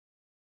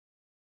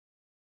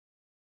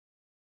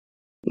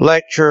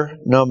lecture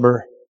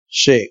number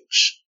 6,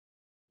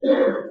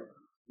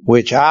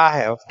 which I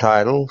have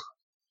titled,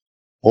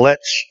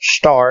 Let's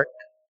Start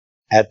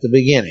at the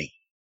Beginning.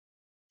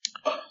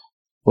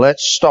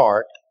 Let's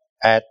start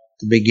at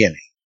the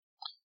beginning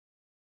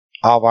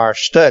of our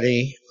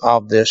study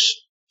of this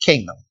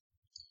kingdom.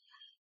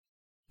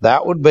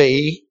 That would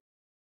be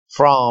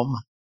from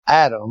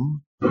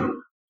Adam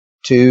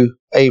to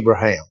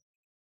Abraham.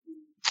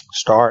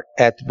 Start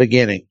at the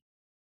beginning.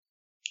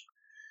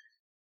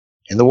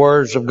 In the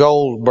words of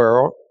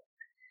Goldsberg,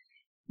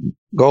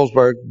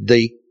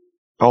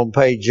 on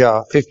page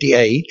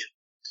 58,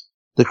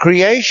 the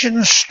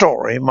creation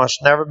story must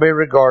never be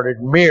regarded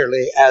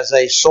merely as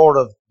a sort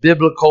of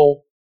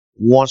biblical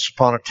once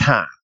upon a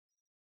time.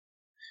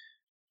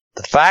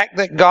 The fact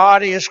that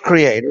God is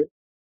creator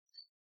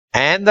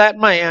and that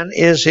man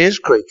is his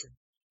creature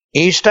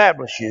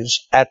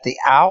establishes at the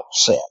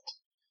outset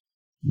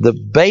the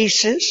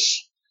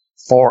basis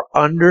for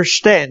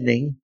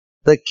understanding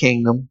the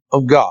kingdom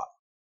of God.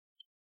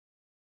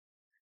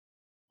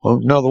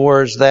 Well, in other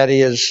words, that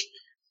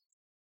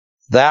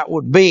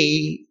would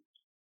be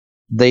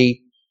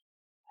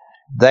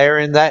there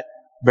in that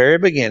very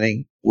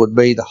beginning would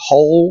be the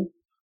whole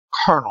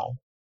kernel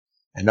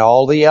and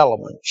all the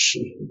elements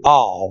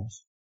of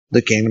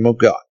the kingdom of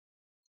God.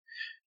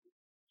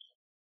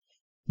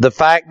 The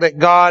fact that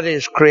God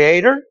is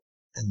creator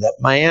and that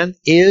man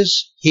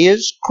is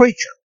his creature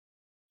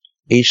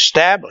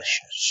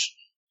establishes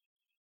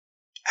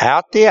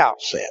at the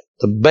outset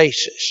the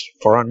basis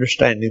for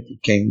understanding the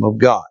kingdom of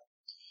God.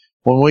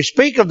 When we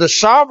speak of the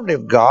sovereignty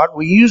of God,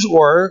 we use a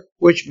word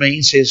which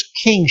means his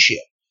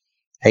kingship.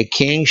 A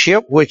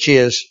kingship which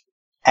is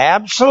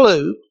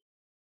absolute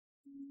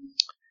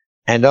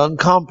and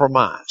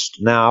uncompromised.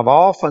 Now, I've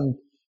often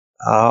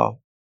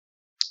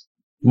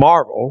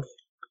marveled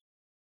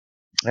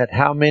at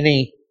how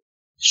many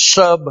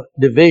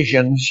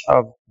subdivisions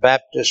of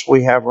Baptists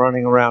we have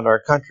running around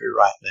our country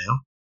right now,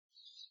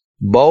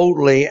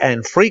 boldly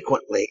and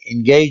frequently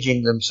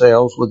engaging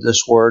themselves with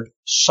this word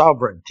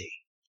sovereignty.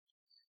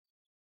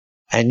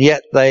 And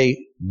yet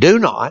they do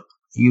not,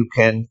 you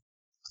can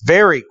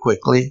very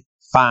quickly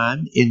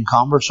find in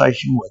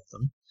conversation with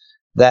them,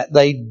 that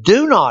they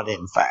do not,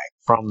 in fact,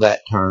 from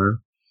that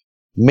term,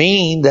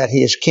 mean that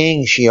his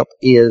kingship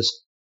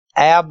is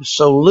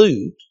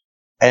absolute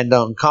and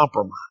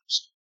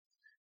uncompromised.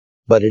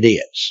 But it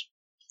is.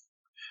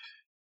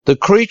 The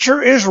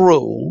creature is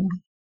ruled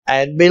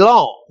and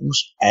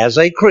belongs as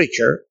a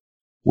creature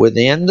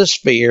within the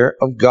sphere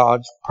of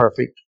God's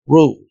perfect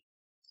rule.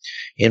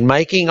 In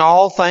making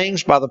all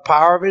things by the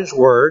power of his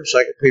word,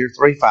 2 Peter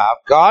 3:5,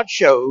 God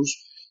shows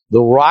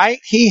the right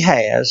he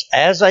has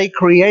as a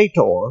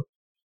creator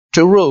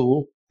to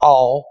rule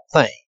all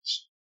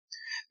things.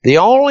 The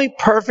only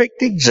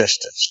perfect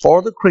existence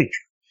for the creature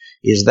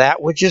is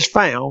that which is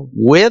found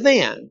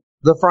within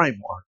the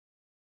framework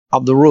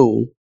of the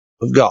rule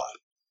of God.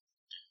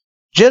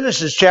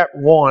 Genesis chapter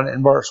 1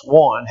 and verse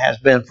 1 has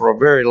been for a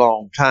very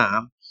long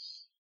time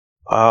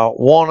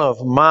one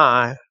of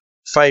my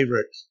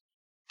favorite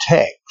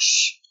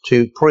texts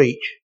to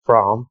preach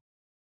from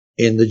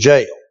in the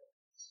jail.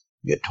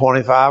 You get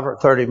 25 or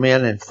 30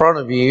 men in front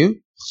of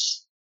you,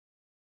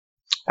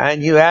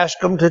 and you ask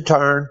them to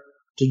turn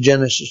to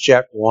Genesis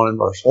chapter 1 and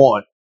verse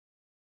 1.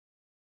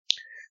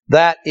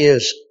 That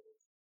is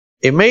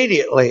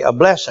immediately a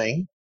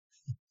blessing,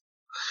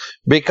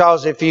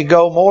 because if you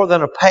go more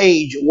than a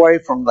page away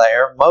from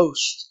there,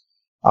 most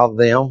of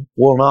them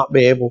will not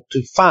be able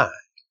to find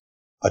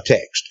a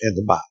text in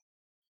the Bible.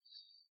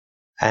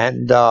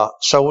 And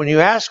so when you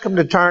ask them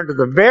to turn to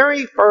the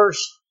very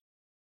first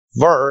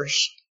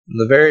verse,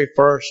 the very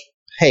first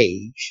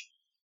page,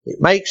 it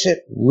makes it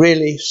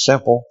really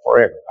simple for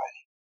everybody.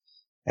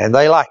 And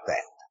they like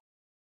that.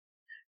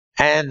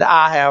 And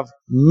I have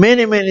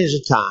many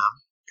a time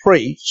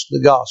preached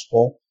the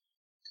gospel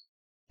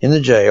in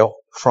the jail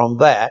from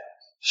that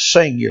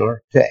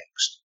singular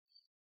text.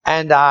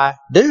 And I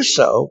do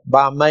so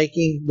by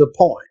making the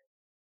point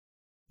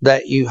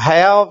that you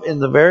have in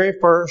the very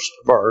first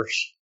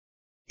verse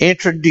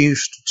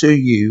introduced to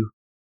you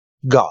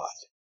God,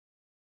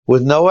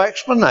 with no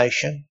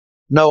explanation,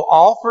 no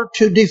offer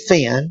to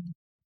defend,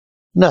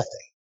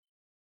 nothing.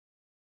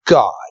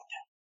 God.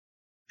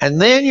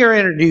 And then you're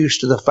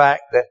introduced to the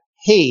fact that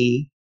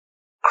he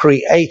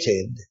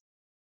created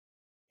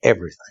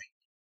everything.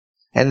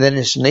 And then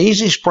it's an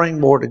easy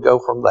springboard to go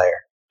from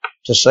there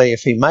to say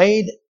if he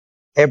made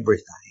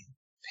everything,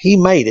 if he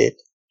made it,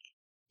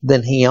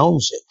 then he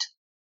owns it.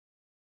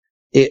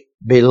 It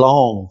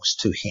belongs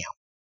to him.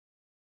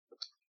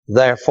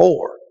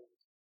 Therefore,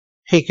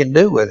 he can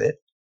do with it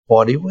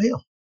what he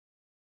will.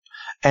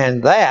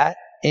 And that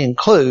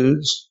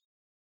includes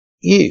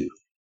you.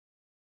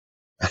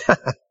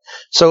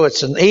 So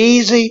it's an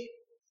easy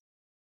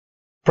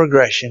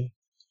progression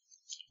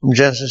from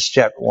Genesis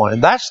chapter 1.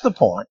 And that's the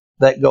point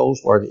that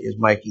Goldsworthy is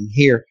making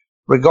here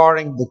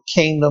regarding the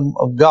kingdom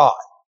of God.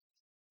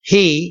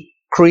 He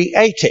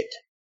created.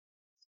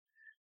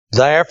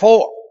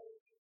 Therefore,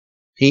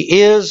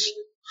 he is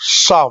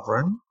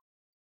sovereign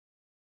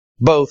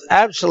both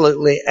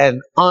absolutely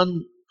and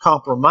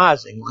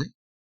uncompromisingly.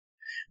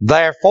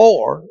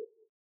 Therefore,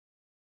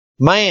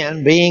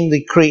 man, being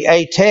the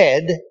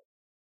created,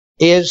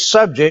 is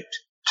subject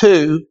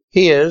to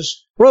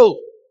his rule.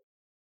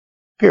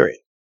 Period.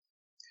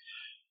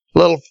 A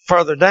little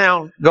further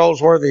down,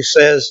 Goldsworthy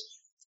says,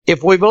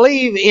 if we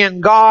believe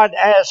in God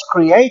as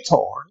creator,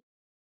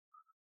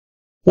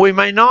 we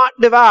may not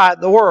divide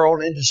the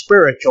world into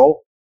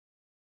spiritual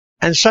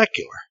and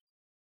secular.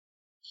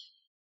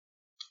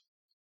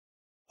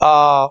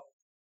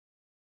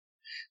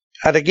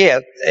 And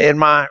again, in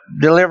my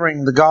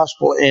delivering the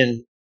gospel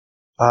in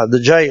the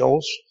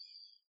jails,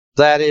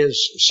 that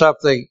is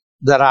something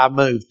that I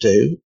moved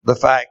to. The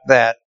fact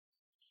that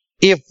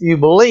if you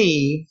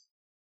believe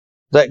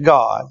that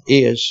God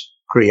is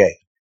creator,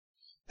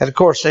 and of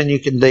course then you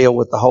can deal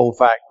with the whole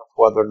fact of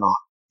whether or not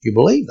you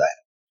believe that.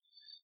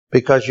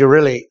 Because you're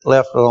really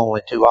left with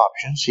only two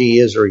options. He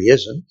is or he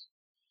isn't.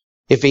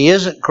 If he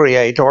isn't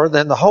creator,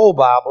 then the whole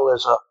Bible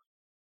is a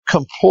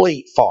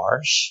complete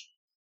farce.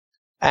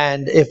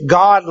 And if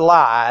God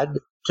lied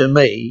to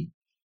me,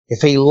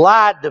 if he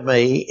lied to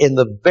me in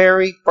the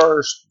very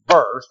first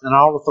verse, then I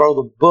ought to throw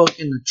the book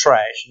in the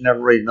trash and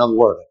never read another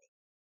word of it.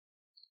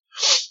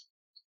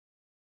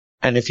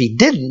 And if he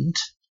didn't,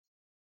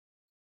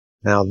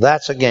 now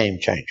that's a game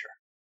changer.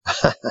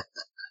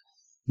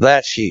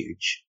 That's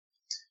huge.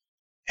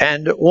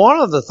 And one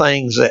of the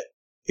things that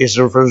is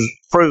the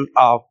fruit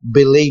of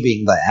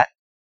believing that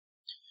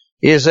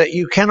is that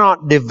you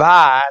cannot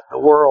divide the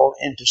world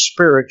into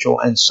spiritual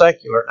and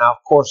secular. Now, of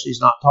course,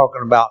 he's not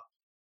talking about,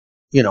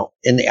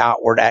 in the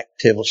outward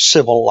active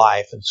civil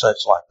life and such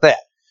like that.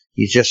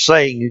 He's just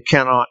saying you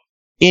cannot,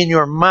 in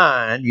your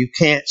mind, you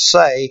can't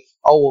say,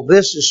 oh, well,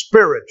 this is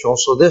spiritual,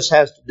 so this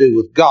has to do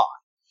with God.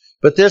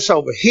 But this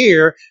over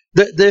here,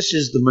 this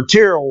is the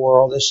material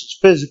world, this is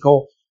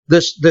physical,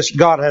 this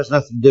God has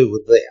nothing to do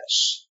with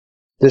this.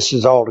 This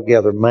is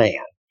altogether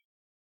man.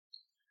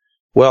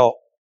 Well,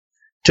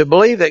 to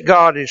believe that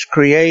God is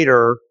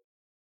creator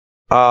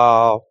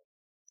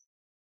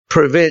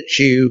prevents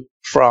you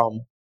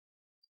from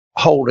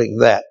holding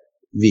that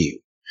view.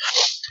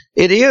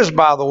 It is,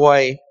 by the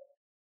way,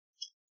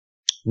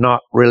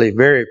 not really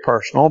very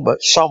personal,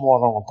 but somewhat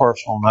on a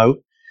personal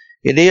note.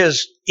 It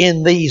is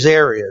in these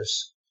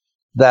areas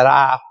that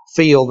I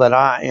feel that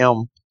I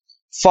am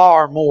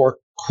far more,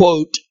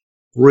 quote,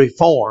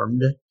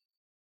 reformed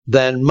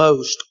than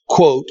most,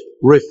 quote,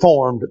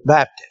 Reformed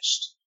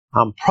Baptists.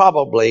 I'm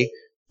probably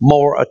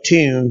more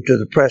attuned to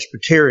the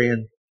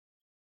Presbyterian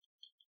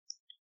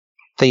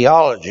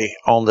theology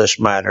on this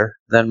matter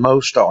than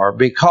most are,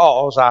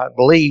 because I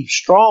believe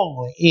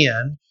strongly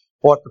in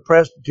what the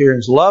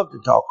Presbyterians love to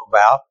talk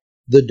about,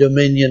 the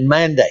dominion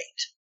mandate.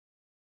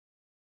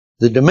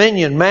 The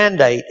dominion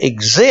mandate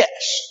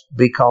exists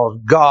because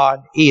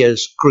God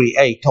is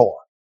creator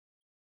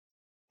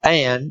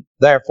and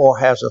therefore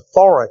has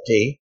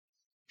authority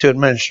to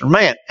administer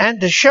man. And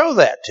to show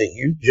that to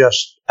you,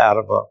 just out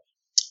of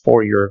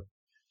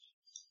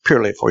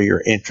purely for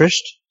your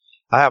interest,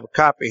 I have a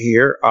copy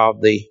here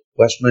of the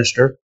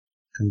Westminster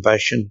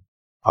Confession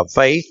of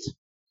Faith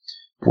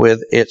with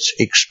its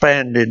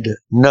expanded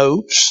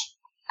notes,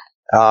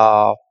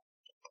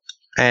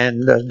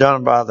 and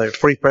done by the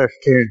Free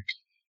Presbyterian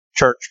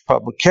Church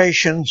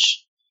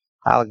Publications.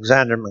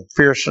 Alexander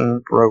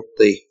McPherson wrote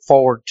the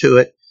foreword to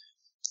it.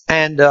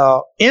 And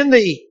in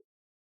the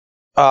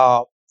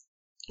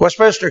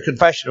Westminster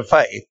Confession of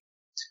Faith,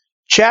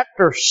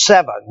 chapter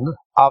 7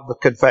 of the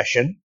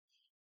Confession,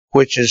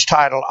 which is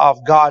titled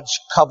Of God's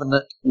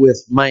Covenant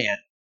with Man,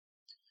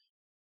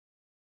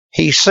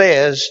 he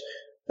says,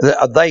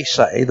 they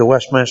say, the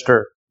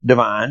Westminster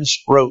divines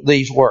wrote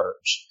these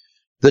words: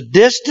 the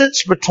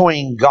distance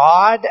between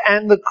God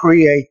and the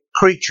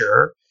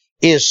creature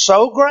is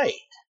so great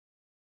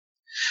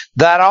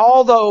that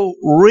although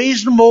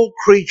reasonable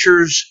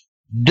creatures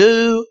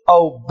do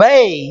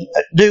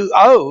owe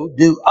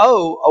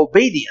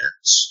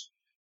obedience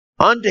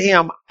unto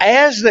him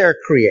as their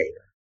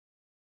creator,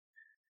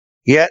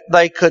 yet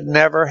they could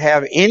never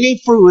have any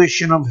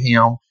fruition of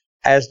him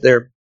as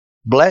their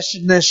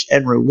blessedness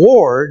and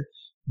reward,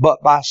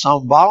 but by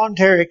some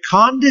voluntary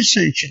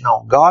condescension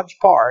on God's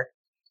part,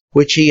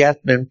 which he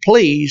hath been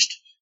pleased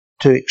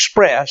to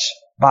express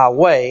by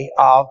way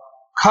of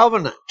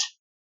covenant.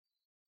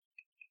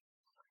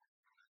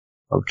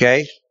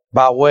 Okay?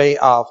 By way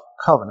of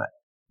covenant.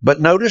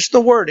 But notice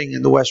the wording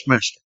in the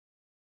Westminster.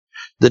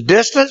 The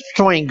distance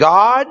between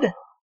God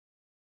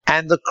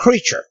and the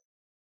creature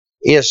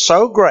is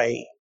so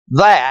great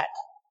that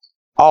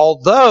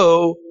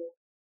although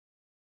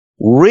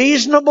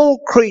reasonable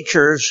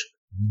creatures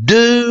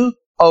do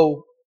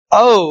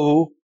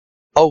owe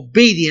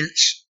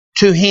obedience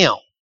to him.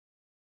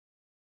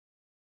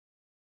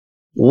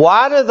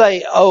 Why do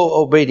they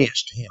owe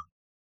obedience to him?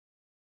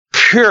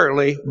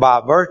 Purely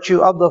by virtue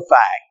of the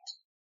fact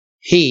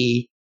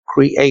he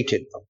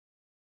created them.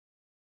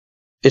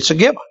 It's a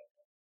given.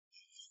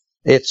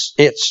 It's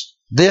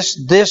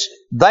this,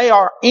 they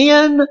are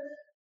in,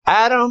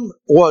 Adam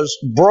was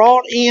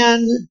brought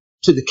in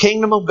to the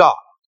kingdom of God.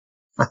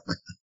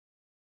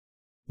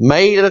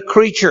 made a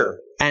creature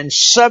and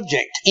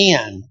subject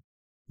in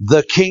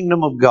the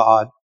kingdom of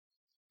God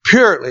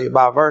purely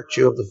by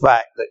virtue of the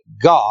fact that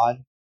God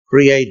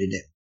created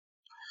him.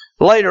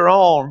 Later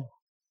on,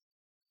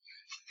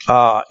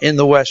 in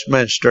the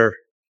Westminster,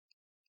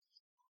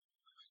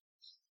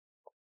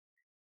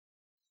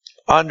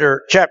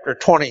 under chapter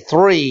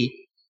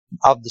 23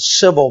 of the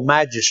Civil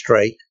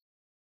Magistrate,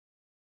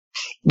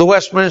 the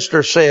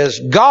Westminster says,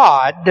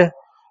 God,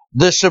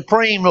 the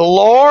supreme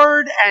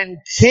Lord and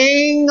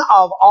King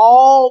of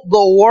all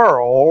the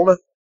world,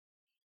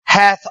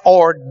 hath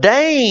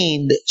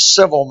ordained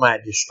civil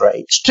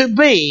magistrates to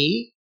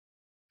be,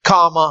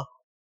 comma,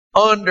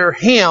 under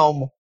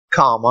him,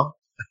 comma.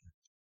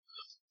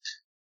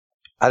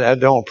 I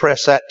don't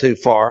press that too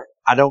far.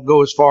 I don't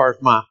go as far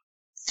as my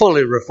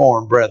fully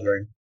reformed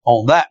brethren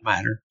on that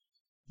matter.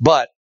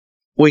 But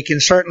we can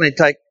certainly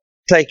take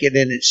it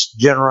in its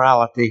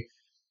generality.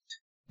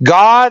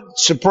 God,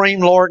 supreme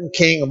Lord and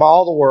King of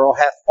all the world,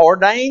 hath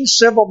ordained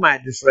civil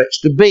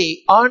magistrates to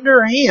be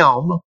under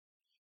him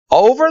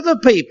over the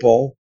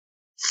people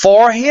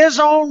for his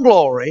own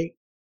glory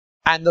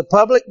and the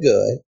public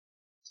good,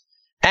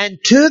 and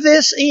to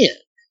this end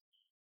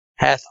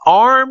hath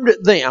armed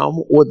them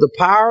with the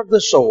power of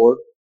the sword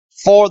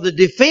for the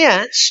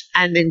defense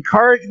and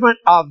encouragement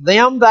of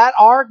them that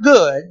are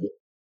good,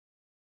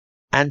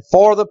 and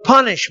for the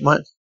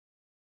punishment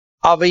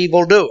of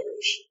evildoers.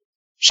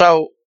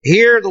 So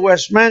here the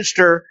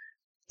Westminster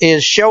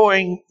is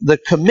showing the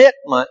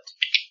commitment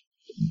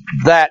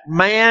that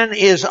man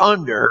is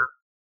under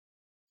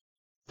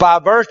by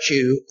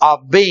virtue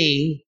of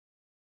being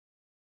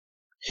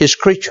his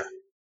creature,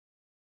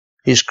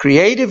 his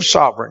creative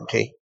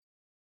sovereignty.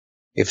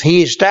 If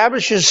he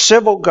establishes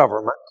civil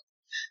government,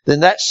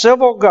 then that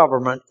civil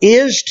government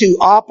is to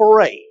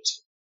operate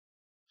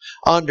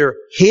under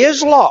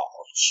his laws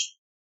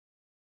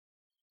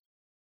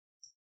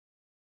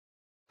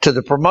to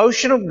the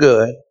promotion of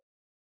good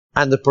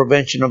and the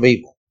prevention of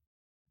evil.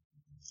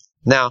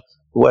 Now,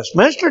 the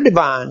Westminster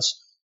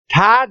divines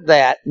tied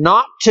that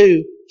not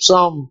to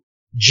some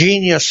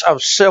genius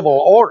of civil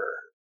order,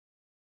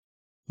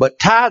 but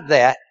tied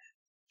that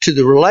to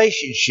the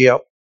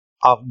relationship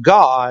of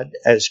God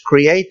as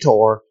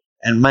creator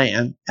and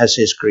man as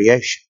his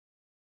creation.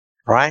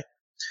 Right?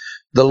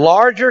 The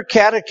larger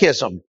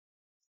catechism,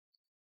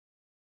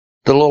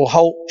 the little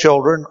Hope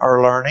children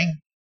are learning.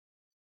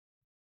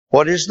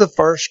 What is the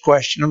first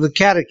question of the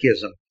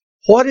catechism?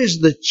 What is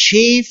the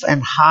chief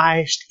and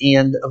highest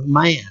end of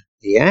man?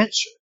 The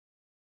answer.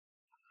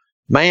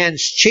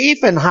 Man's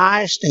chief and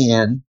highest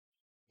end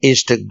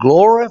is to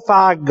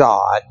glorify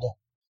God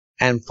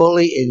and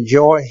fully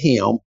enjoy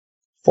him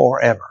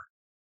forever.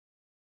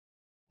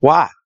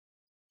 Why?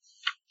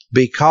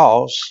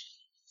 Because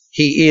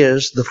he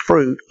is the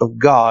fruit of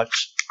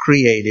God's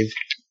creative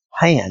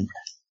hand.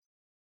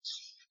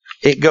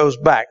 It goes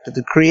back to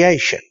the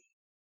creation.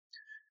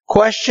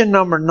 Question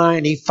number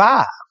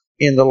 95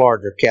 in the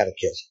larger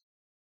catechism.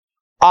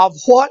 Of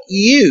what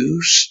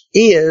use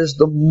is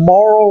the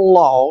moral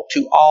law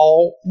to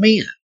all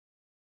men?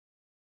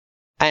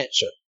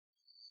 Answer.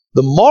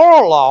 The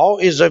moral law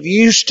is of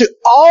use to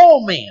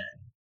all men,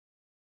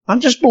 not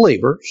just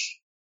believers,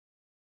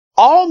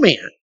 all men,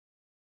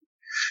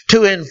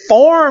 to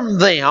inform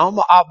them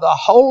of the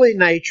holy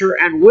nature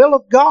and will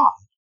of God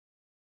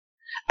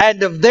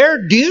and of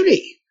their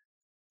duty,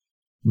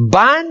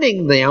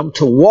 binding them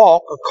to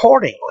walk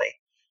accordingly,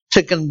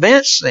 to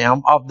convince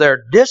them of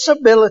their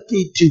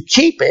disability to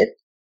keep it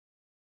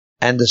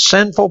and the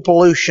sinful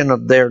pollution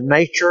of their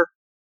nature,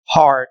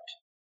 heart,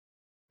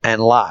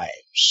 and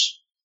lives.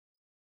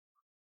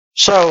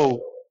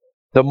 So,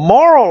 the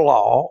moral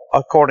law,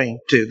 according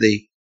to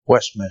the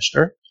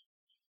Westminster,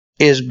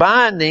 is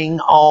binding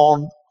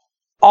on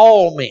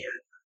all men.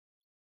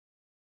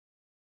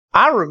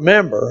 I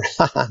remember,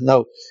 I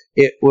know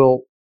it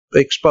will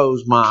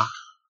expose my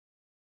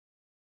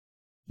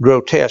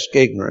grotesque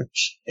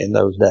ignorance in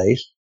those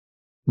days,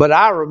 but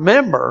I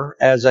remember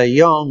as a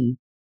young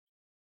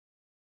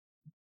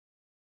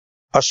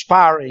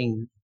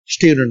aspiring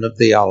student of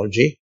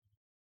theology,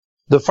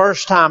 the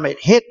first time it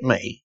hit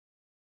me,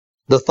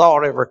 the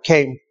thought ever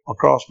came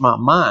across my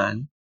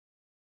mind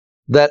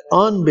that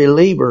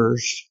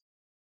unbelievers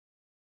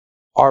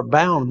are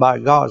bound by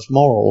God's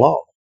moral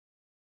law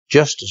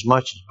just as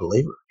much as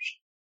believers.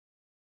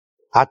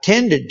 I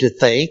tended to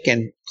think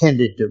and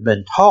tended to have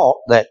been taught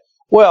that,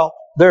 well,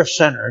 they're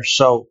sinners,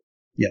 so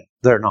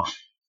they're not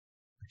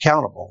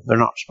accountable. They're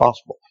not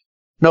responsible.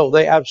 No,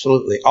 they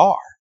absolutely are.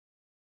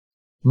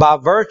 By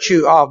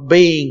virtue of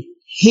being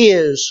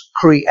his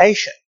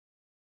creation,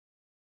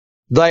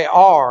 they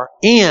are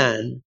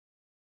in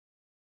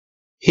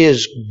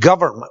his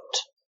government.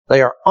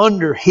 They are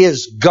under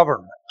his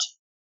government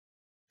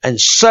and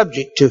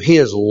subject to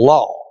his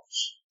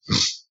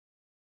laws.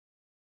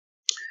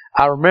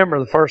 I remember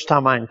the first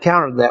time I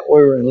encountered that,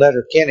 we were in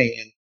Letterkenny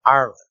in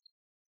Ireland.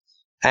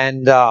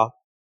 And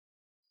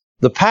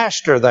the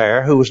pastor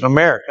there, who was an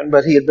American,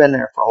 but he had been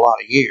there for a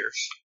lot of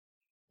years,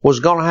 was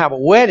going to have a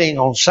wedding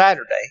on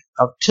Saturday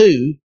of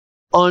two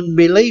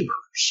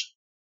unbelievers.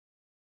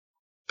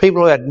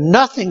 People who had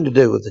nothing to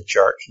do with the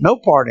church, no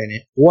part in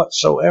it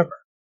whatsoever.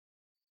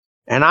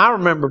 And I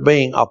remember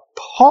being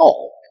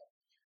appalled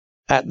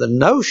at the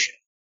notion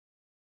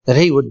that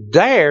he would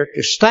dare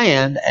to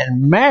stand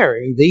and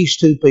marry these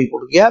two people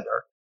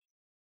together,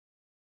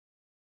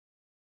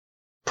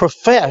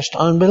 professed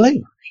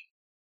unbelievers.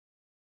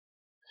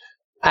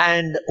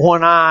 And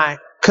when I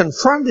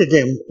confronted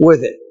him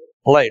with it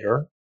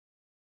later,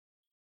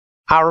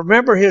 I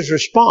remember his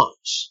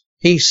response.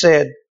 He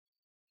said,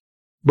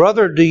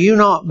 "Brother, do you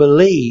not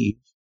believe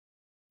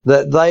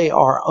that they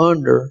are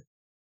under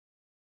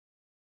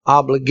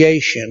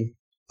obligation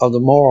of the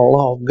moral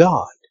law of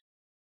God?"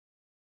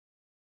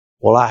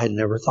 Well, I had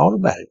never thought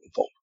about it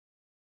before.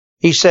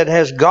 He said,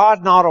 "Has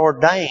God not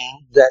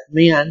ordained that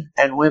men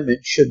and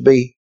women should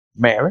be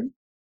married?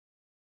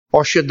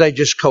 Or should they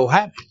just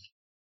cohabit?"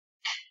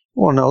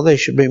 Well, no, they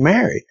should be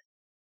married.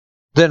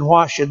 Then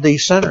why should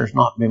these sinners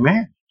not be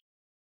married?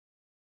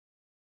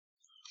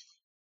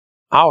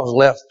 I was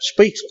left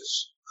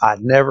speechless.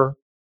 I'd never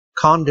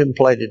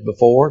contemplated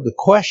before the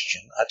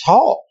question at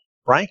all,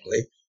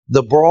 frankly,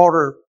 the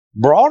broader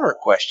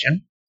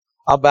question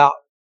about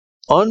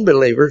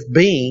unbelievers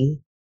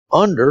being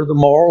under the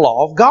moral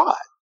law of God.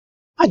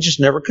 I just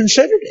never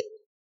considered it.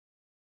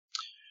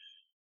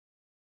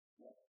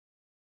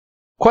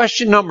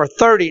 Question number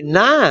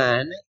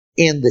 39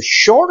 in the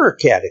shorter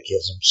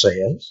catechism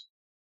says,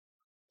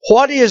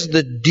 "What is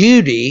the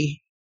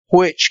duty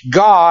which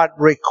God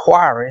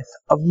requireth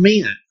of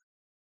men?"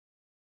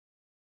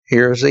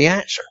 Here's the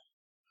answer.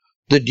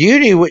 The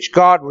duty which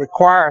God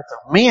requireth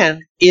of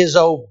men is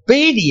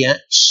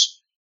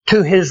obedience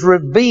to His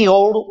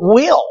revealed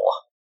will.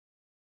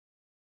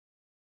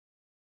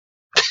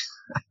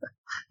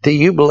 Do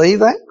you believe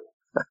that?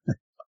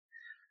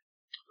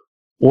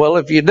 Well,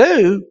 if you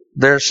do,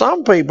 there are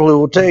some people who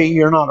will tell you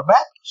you're not a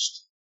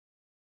Baptist.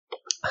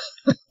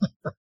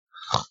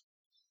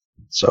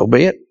 So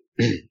be it.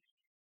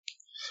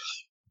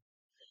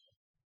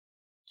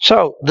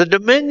 So, the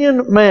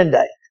dominion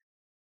mandate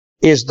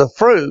is the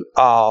fruit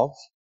of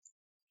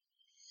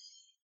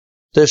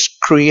this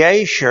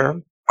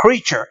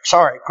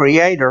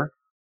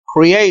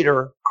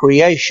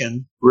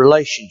creator-creation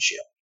relationship.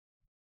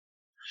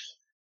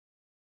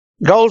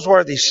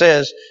 Goldsworthy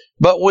says,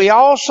 but we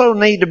also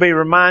need to be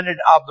reminded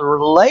of the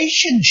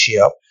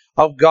relationship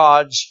of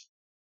God's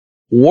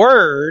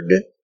Word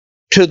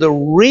to the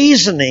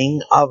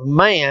reasoning of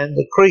man,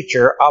 the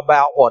creature,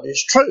 about what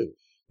is true.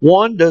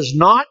 One does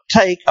not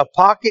take a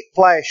pocket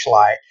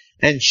flashlight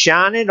and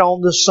shine it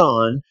on the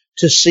sun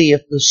to see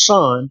if the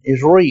sun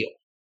is real.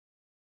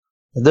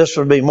 This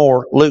would be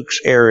more Luke's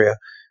area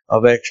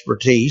of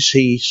expertise.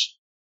 He's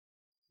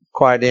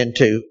quite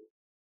into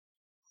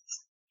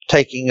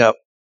taking up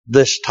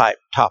this type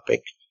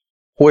topic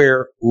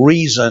where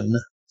reason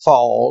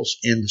falls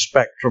in the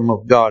spectrum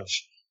of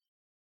God's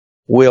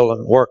will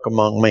and work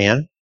among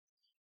men.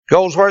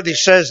 Goldsworthy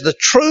says the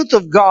truth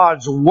of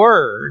God's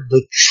Word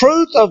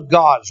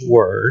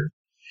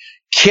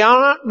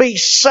cannot be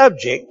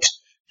subject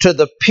to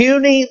the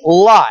puny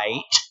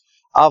light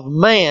of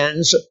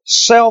man's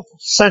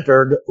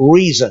self-centered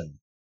reason.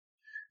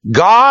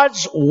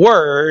 God's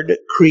Word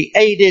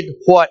created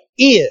what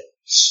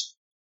is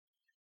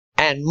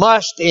and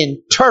must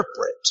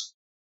interpret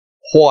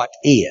what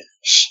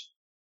is.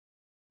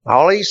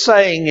 All he's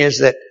saying is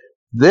that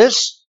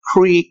this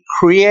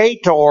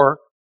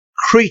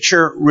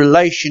creator-creature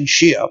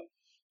relationship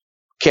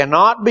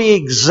cannot be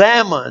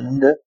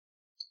examined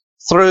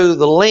through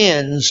the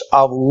lens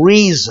of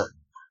reason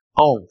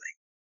only.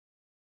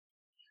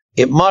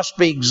 It must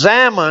be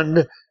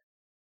examined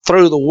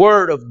through the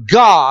Word of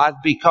God,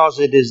 because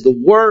it is the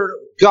Word of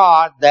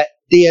God that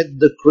did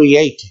the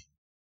creating.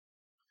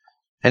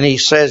 And he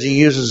says, he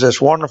uses this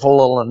wonderful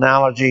little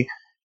analogy.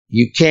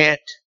 You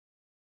can't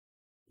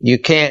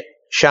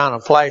shine a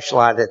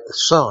flashlight at the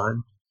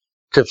sun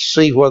to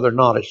see whether or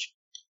not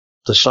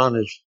the sun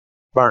is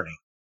burning.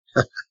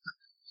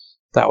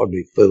 That would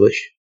be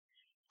foolish.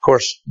 Of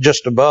course,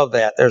 just above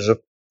that, there's a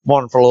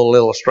wonderful little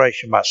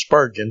illustration by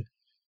Spurgeon.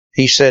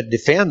 He said,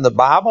 defend the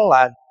Bible,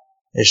 I'd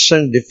as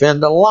soon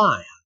defend a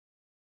lion.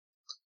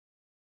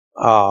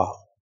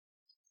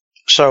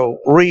 So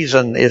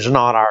reason is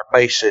not our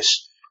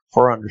basis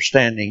for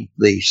understanding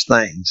these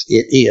things.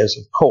 It is,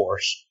 of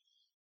course,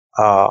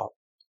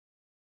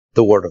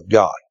 the Word of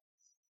God.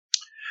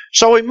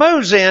 So he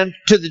moves in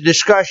to the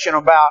discussion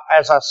about,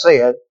 as I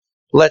said,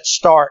 let's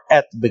start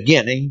at the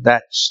beginning,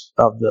 that's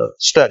of the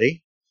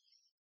study.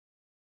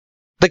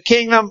 The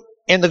kingdom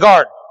in the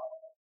garden.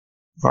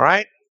 All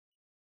right?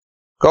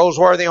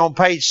 Goldsworthy on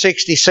page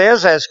 60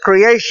 says, as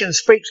creation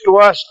speaks to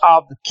us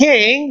of the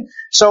king,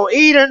 so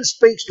Eden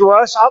speaks to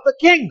us of the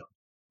kingdom.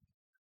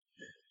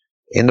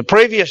 In the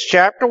previous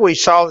chapter, we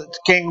saw that the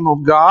kingdom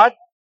of God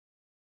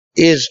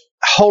is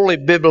a wholly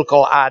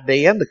biblical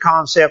idea, and the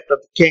concept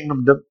of the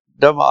kingdom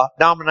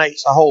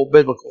dominates the whole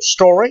biblical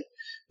story.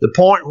 The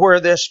point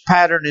where this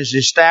pattern is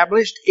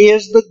established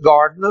is the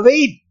Garden of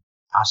Eden.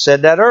 I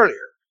said that earlier.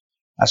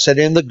 I said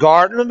in the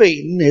Garden of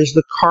Eden is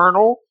the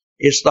kernel,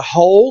 it's the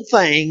whole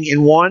thing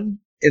in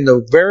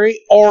the very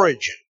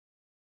origin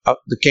of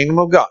the kingdom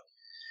of God.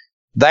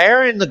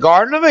 There in the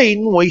Garden of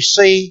Eden, we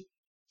see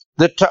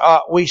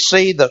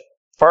the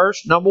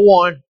first, number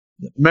one.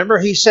 Remember,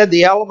 he said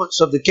the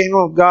elements of the kingdom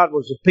of God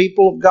was the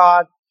people of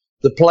God,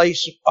 the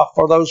place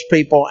for those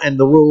people, and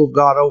the rule of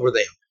God over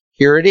them.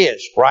 Here it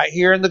is, right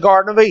here in the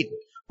Garden of Eden.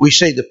 We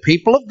see the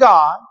people of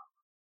God,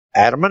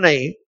 Adam and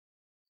Eve,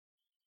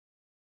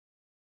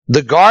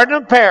 the Garden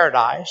of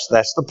Paradise,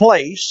 that's the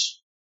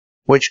place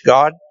which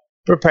God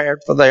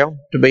prepared for them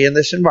to be in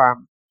this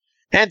environment.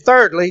 And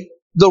thirdly,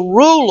 the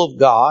rule of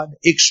God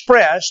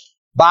expressed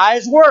by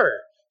His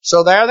Word.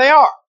 So there they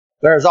are.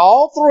 There's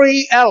all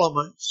three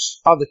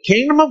elements of the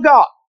kingdom of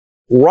God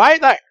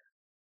right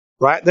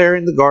there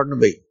in the Garden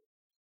of Eden.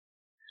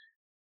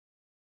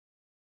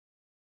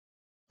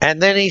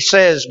 And then he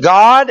says,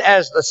 God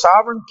as the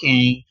sovereign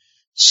king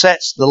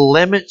sets the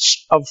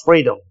limits of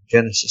freedom.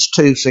 Genesis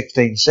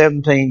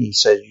 2:16-17, he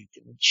says, you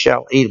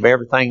shall eat of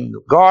everything in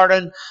the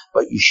garden,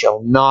 but you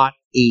shall not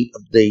eat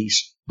of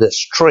this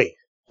tree.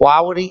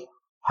 Why would he?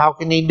 How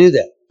can he do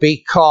that?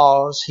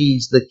 Because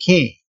he's the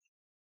king.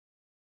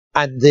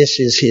 And this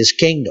is his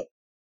kingdom.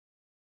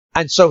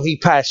 And so he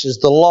passes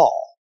the law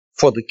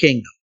for the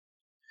kingdom.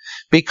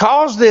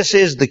 Because this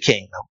is the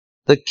kingdom,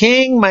 the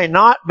king may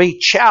not be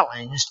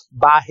challenged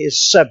by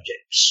his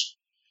subjects.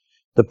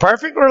 The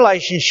perfect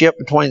relationship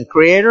between the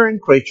creator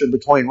and creature,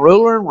 between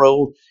ruler and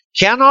ruled,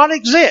 cannot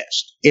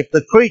exist if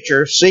the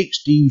creature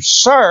seeks to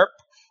usurp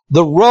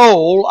the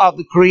role of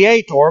the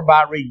creator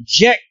by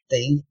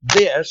rejecting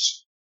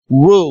this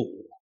rule.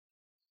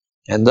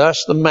 And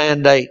thus the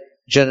mandate,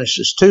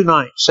 Genesis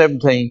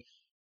 2:17,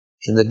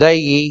 in the day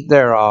ye eat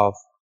thereof,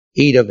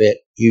 eat of it,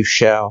 you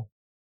shall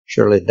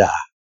surely die.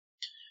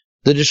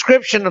 The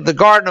description of the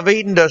Garden of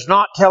Eden does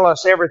not tell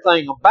us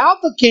everything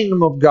about the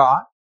kingdom of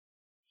God,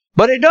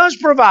 but it does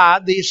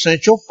provide the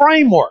essential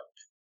framework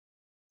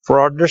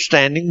for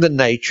understanding the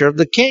nature of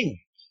the kingdom.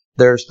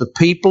 There's the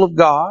people of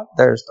God,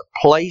 there's the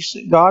place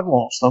that God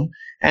wants them,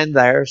 and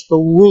there's the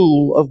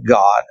rule of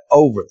God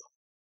over them.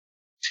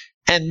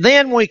 And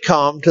then we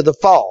come to the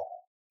fall,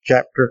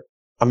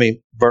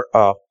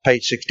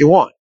 page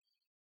 61.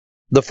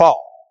 The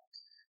fall.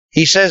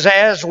 He says,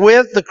 as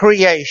with the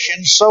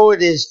creation, so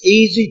it is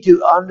easy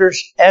to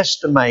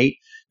underestimate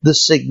the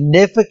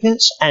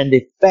significance and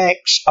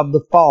effects of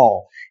the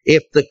fall.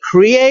 If the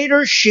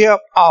creatorship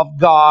of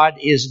God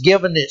is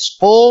given its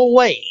full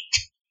weight,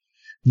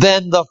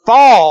 then the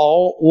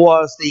fall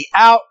was the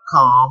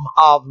outcome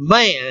of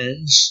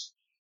man's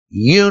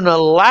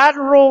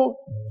unilateral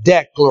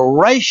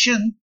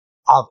declaration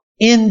of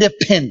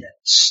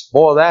independence.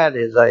 Boy, that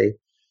is a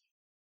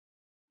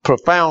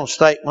profound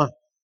statement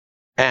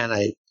and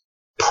a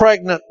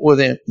pregnant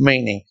with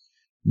meaning.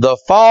 The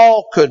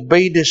fall could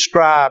be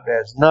described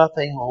as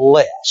nothing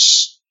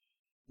less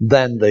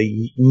than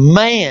the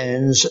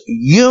man's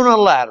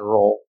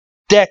unilateral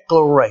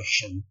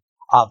declaration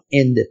of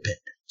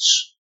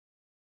independence.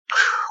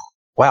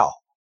 Wow,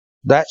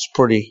 that's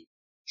pretty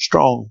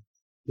strong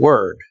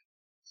word,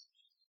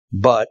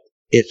 but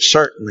it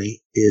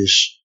certainly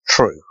is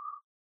true.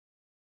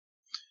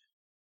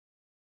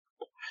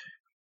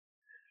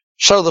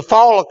 So the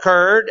fall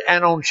occurred,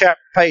 and on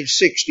page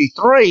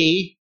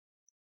 63,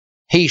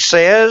 he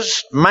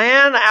says,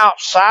 man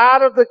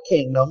outside of the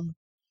kingdom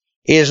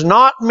is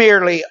not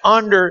merely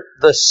under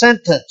the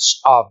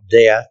sentence of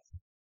death,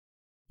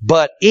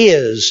 but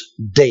is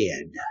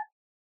dead.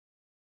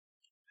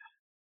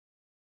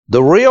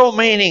 The real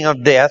meaning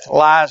of death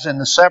lies in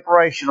the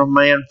separation of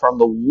man from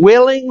the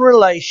willing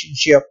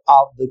relationship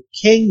of the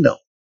kingdom.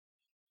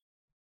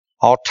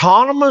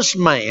 Autonomous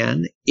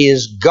man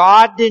is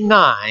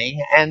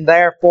God-denying and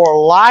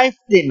therefore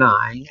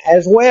life-denying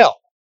as well.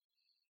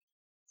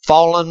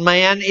 Fallen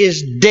man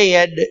is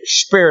dead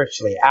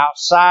spiritually.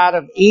 Outside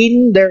of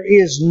Eden, there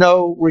is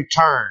no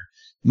return.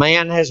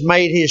 Man has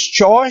made his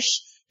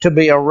choice to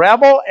be a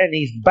rebel, and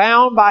he's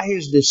bound by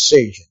his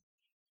decision.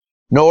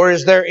 Nor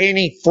is there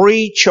any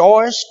free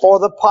choice for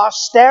the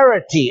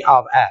posterity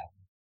of Adam.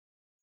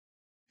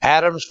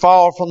 Adam's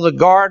fall from the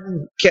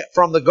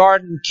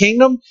garden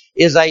kingdom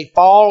is a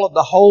fall of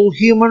the whole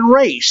human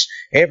race.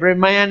 Every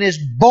man is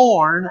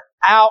born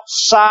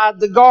outside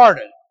the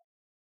garden.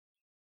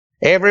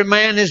 Every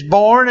man is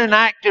born an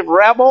active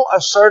rebel,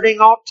 asserting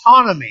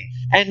autonomy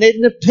and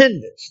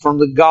independence from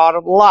the God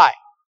of light.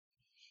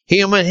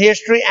 Human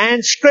history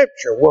and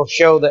Scripture will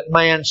show that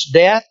man's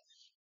death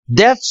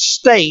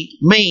state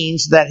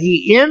means that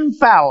he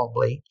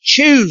infallibly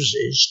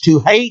chooses to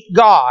hate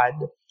God,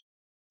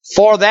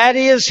 for that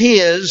is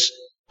his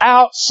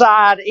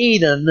outside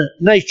Eden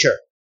nature.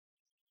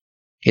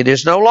 It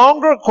is no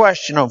longer a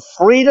question of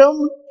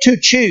freedom to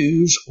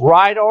choose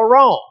right or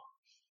wrong,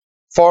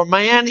 for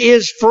man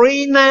is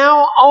free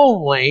now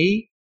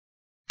only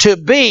to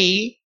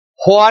be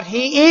what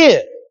he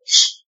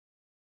is,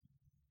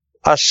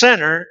 a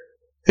sinner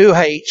who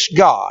hates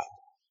God.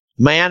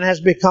 Man has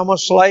become a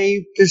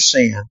slave to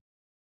sin,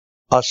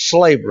 a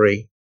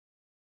slavery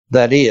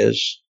that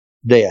is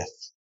death.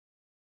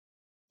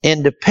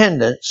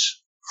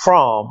 Independence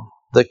from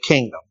the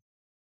kingdom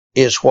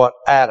is what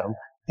Adam.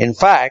 In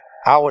fact,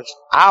 I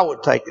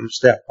would take it a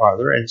step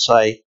further and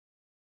say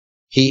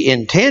he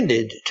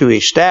intended to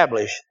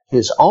establish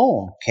his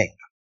own kingdom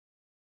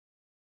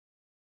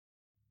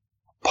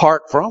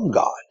apart from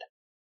God.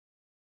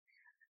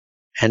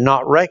 And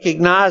not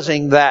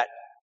recognizing that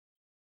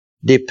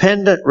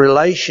dependent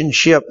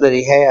relationship that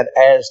he had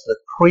as the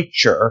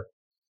creature,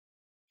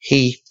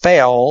 he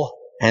fell,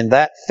 and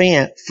that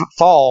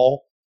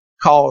fall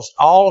caused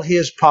all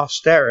his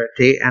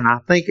posterity, and I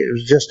think it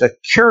was just a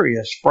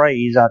curious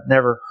phrase. I'd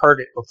never heard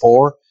it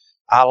before.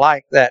 I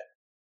like that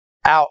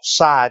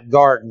outside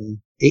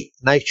garden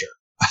nature.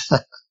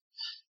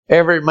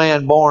 Every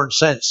man born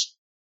since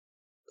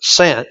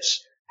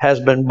has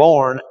been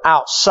born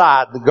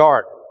outside the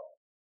garden.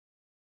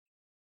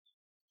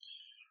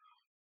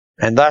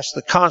 And that's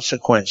the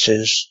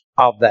consequences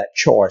of that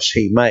choice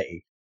he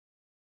made.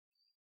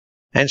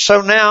 And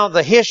so now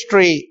the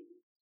history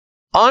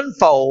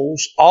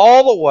unfolds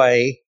all the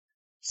way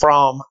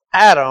from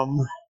Adam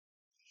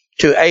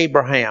to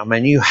Abraham.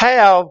 And you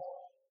have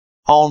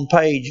on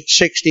page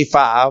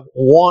 65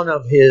 one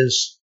of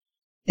his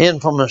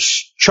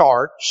infamous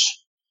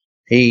charts.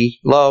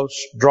 He loves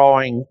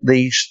drawing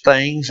these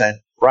things and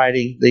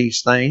writing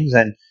these things,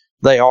 and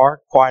they are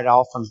quite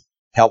often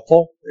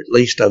helpful, at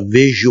least a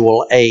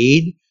visual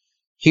aid.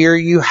 Here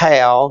you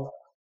have,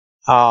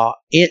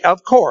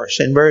 of course,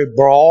 in very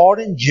broad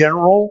and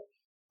general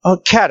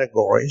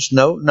categories,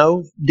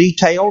 no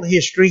detailed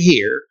history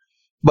here,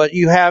 but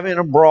you have in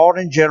a broad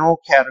and general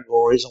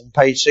categories on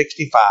page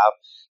 65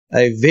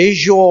 a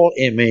visual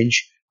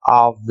image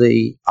of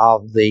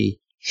the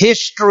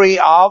history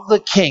of the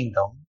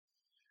kingdom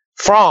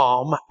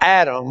from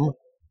Adam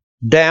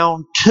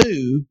down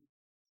to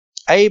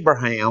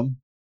Abraham,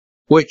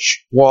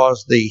 which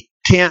was the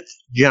 10th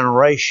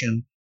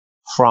generation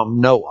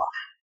from Noah.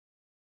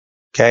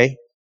 Okay?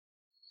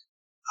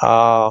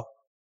 And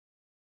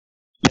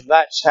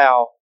that's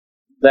how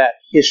that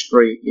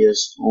history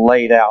is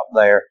laid out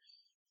there,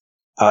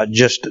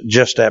 just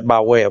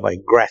by way of a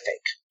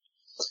graphic.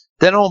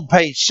 Then on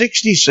page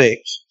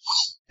 66,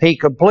 he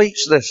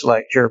completes this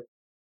lecture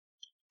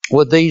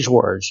with these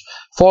words.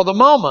 For the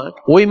moment,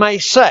 we may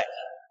say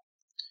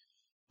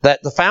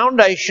that the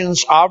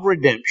foundations of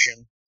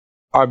redemption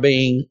are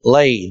being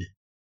laid.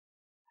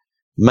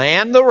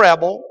 Man the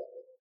rebel,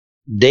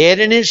 dead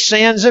in his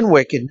sins and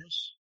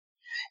wickedness,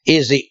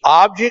 is the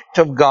object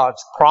of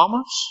God's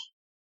promise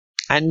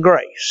and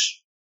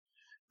grace.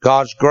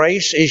 God's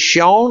grace is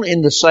shown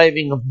in the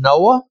saving of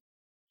Noah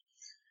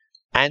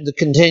and the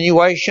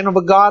continuation of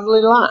a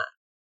godly line.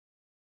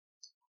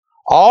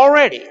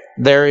 Already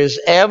there is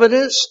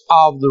evidence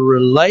of the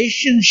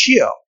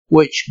relationship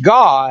which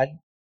God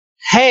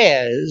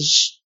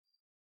has.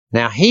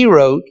 Now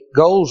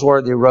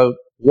Goldsworthy wrote,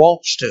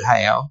 wants to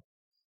have.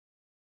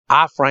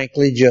 I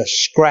frankly just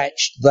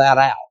scratched that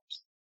out.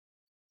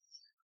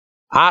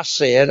 I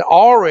said,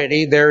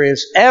 already there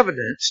is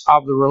evidence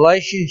of the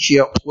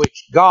relationship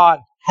which God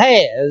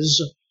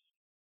has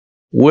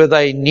with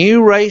a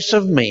new race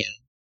of men,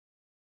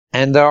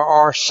 and there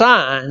are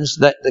signs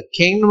that the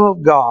kingdom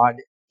of God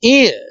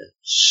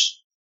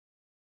is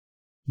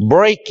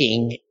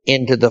breaking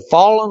into the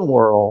fallen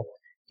world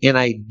in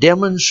a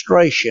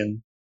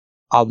demonstration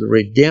of the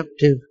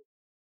redemptive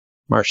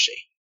mercy.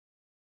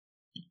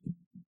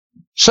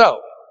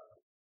 So,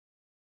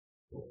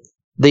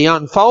 the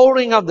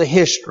unfolding of the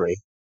history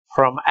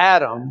from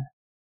Adam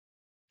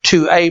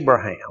to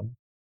Abraham,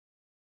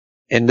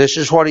 and this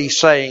is what he's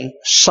saying,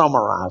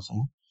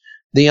 summarizing,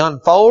 the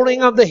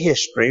unfolding of the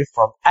history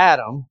from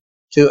Adam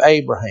to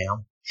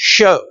Abraham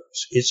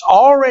shows, it's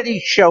already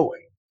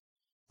showing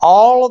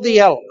all of the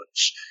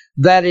elements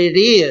that it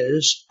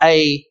is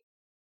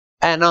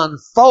an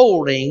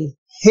unfolding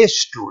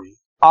history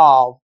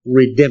of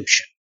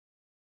redemption.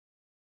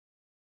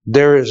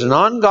 There is an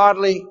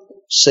ungodly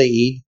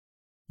seed.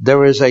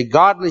 There is a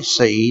godly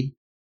seed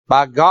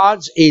by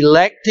God's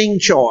electing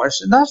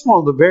choice. And that's one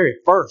of the very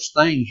first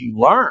things you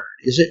learn,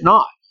 is it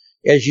not?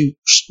 As you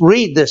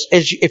read this,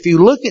 if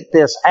you look at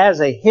this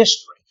as a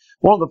history,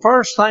 one of the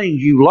first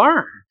things you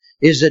learn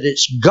is that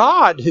it's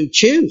God who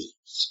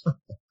chooses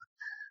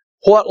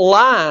what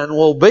line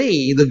will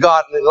be the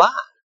godly line.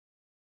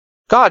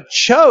 God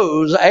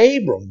chose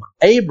Abram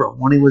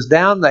when he was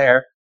down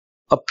there,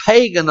 a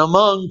pagan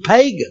among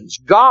pagans.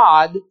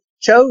 God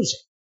chose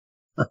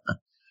him.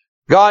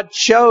 God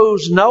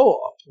chose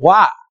Noah.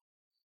 Why?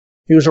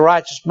 He was a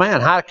righteous man.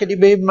 How could he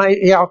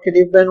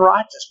have been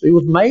righteous? He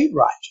was made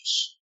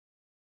righteous.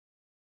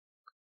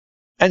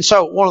 And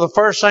so one of the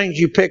first things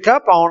you pick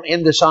up on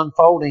in this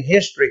unfolding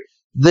history,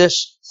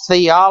 this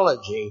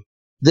theology,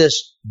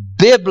 this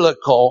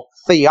biblical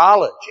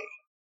theology,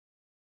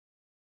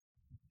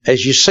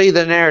 as you see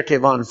the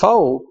narrative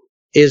unfold,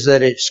 is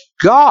that it's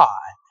God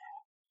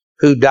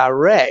who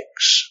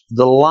directs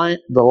the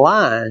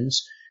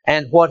lines,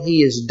 and what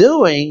he is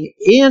doing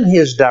in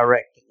his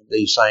directing of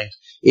these things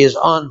is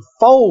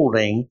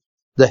unfolding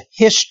the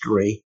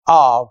history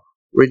of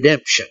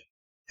redemption.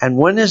 And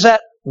when is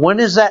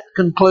that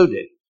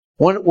concluded?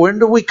 When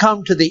do we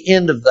come to the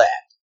end of that?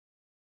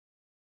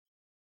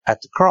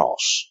 At the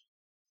cross.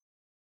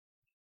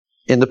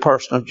 In the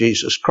person of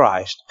Jesus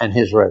Christ and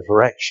His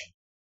resurrection.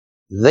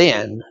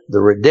 Then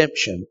the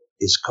redemption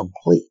is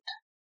complete.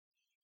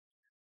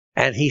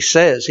 And He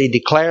says, He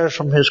declares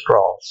from His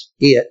cross,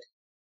 it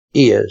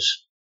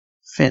is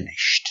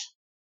finished.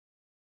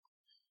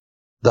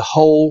 The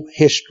whole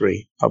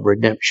history of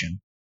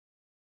redemption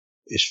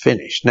is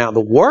finished. Now,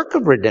 the work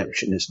of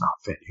redemption is not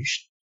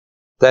finished.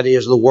 That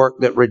is the work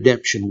that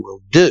redemption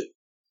will do.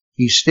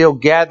 He's still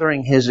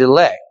gathering His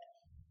elect.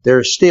 There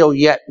is still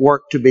yet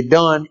work to be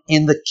done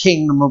in the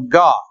kingdom of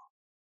God.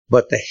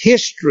 But the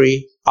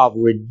history of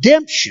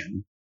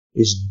redemption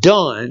is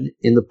done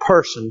in the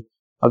person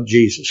of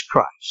Jesus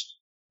Christ.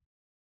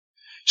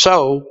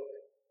 So,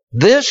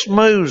 this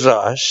moves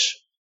us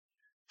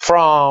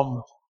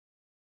from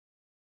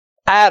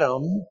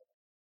Adam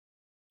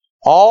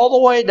all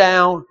the way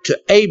down to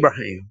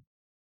Abraham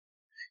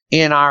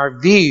in our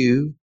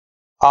view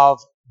of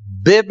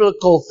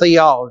biblical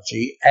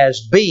theology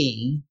as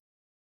being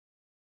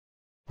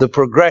the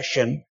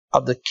progression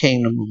of the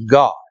kingdom of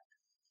God.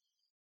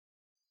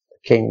 The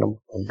kingdom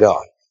of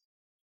God.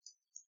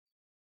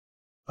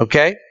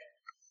 Okay?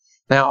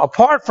 Now,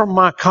 apart from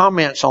my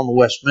comments on the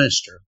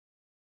Westminster,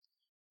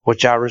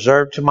 which I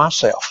reserve to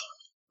myself,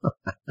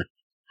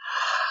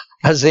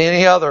 is there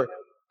any other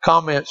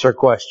comments or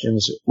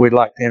questions we'd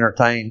like to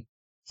entertain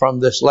from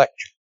this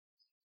lecture?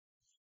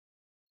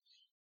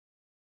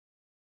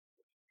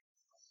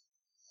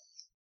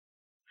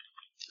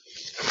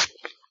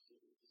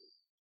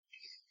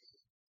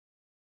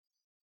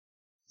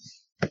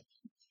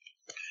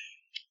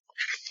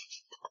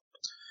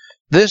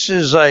 This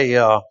is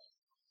a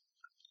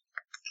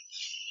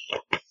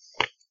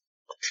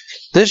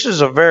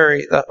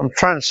very, I'm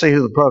trying to see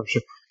who the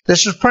publisher.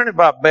 This is printed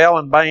by Bell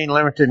and Bain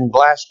Limited in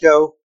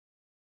Glasgow.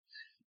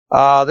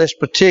 This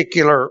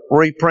particular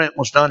reprint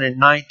was done in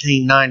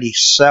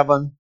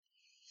 1997.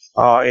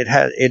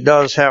 It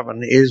does have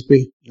an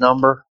ISBE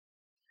number,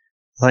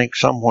 I think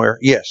somewhere.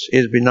 Yes,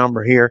 ISBE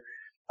number here.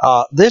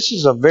 This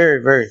is a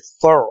very, very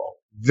thorough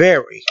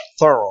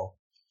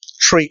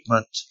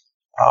treatment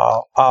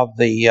of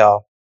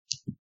the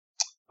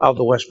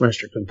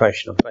Westminster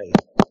Confession of Faith.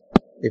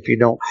 If you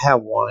don't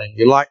have one and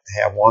you like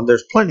to have one,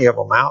 there's plenty of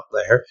them out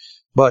there,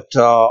 but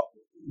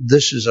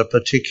this is a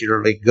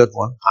particularly good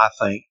one, I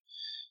think.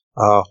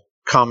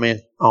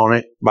 Comment on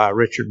it by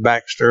Richard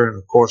Baxter and,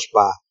 of course,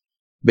 by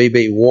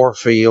B.B.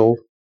 Warfield.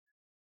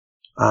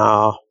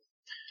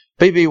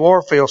 B.B.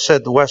 Warfield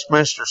said the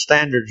Westminster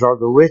Standards are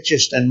the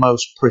richest and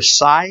most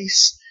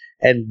precise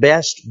and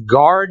best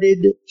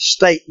guarded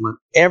statement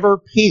ever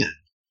penned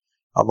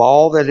of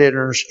all that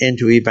enters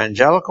into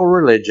evangelical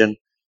religion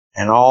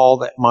and all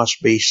that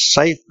must be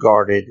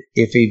safeguarded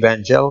if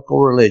evangelical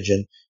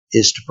religion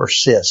is to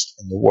persist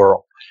in the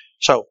world.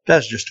 So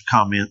that's just a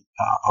comment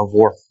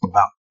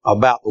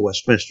about the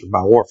Westminster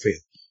by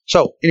Warfield.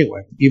 So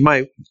anyway, you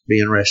may be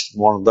interested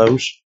in one of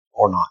those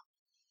or not.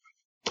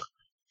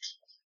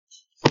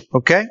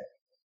 Okay?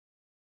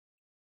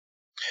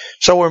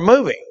 So we're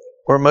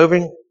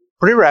moving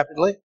pretty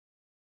rapidly,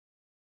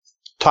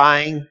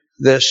 tying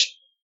this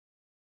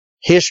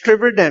history of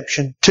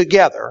redemption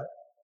together,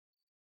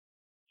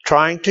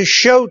 trying to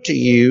show to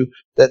you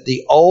that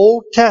the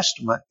Old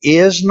Testament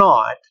is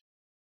not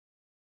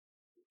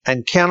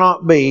and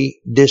cannot be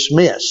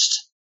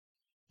dismissed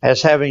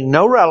as having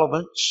no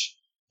relevance,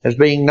 as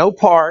being no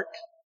part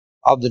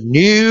of the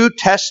New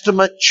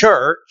Testament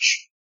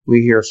church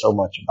we hear so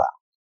much about.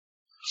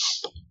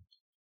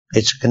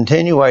 It's a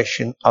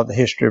continuation of the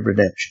history of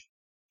redemption.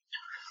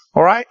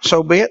 All right,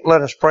 so be it.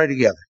 Let us pray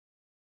together.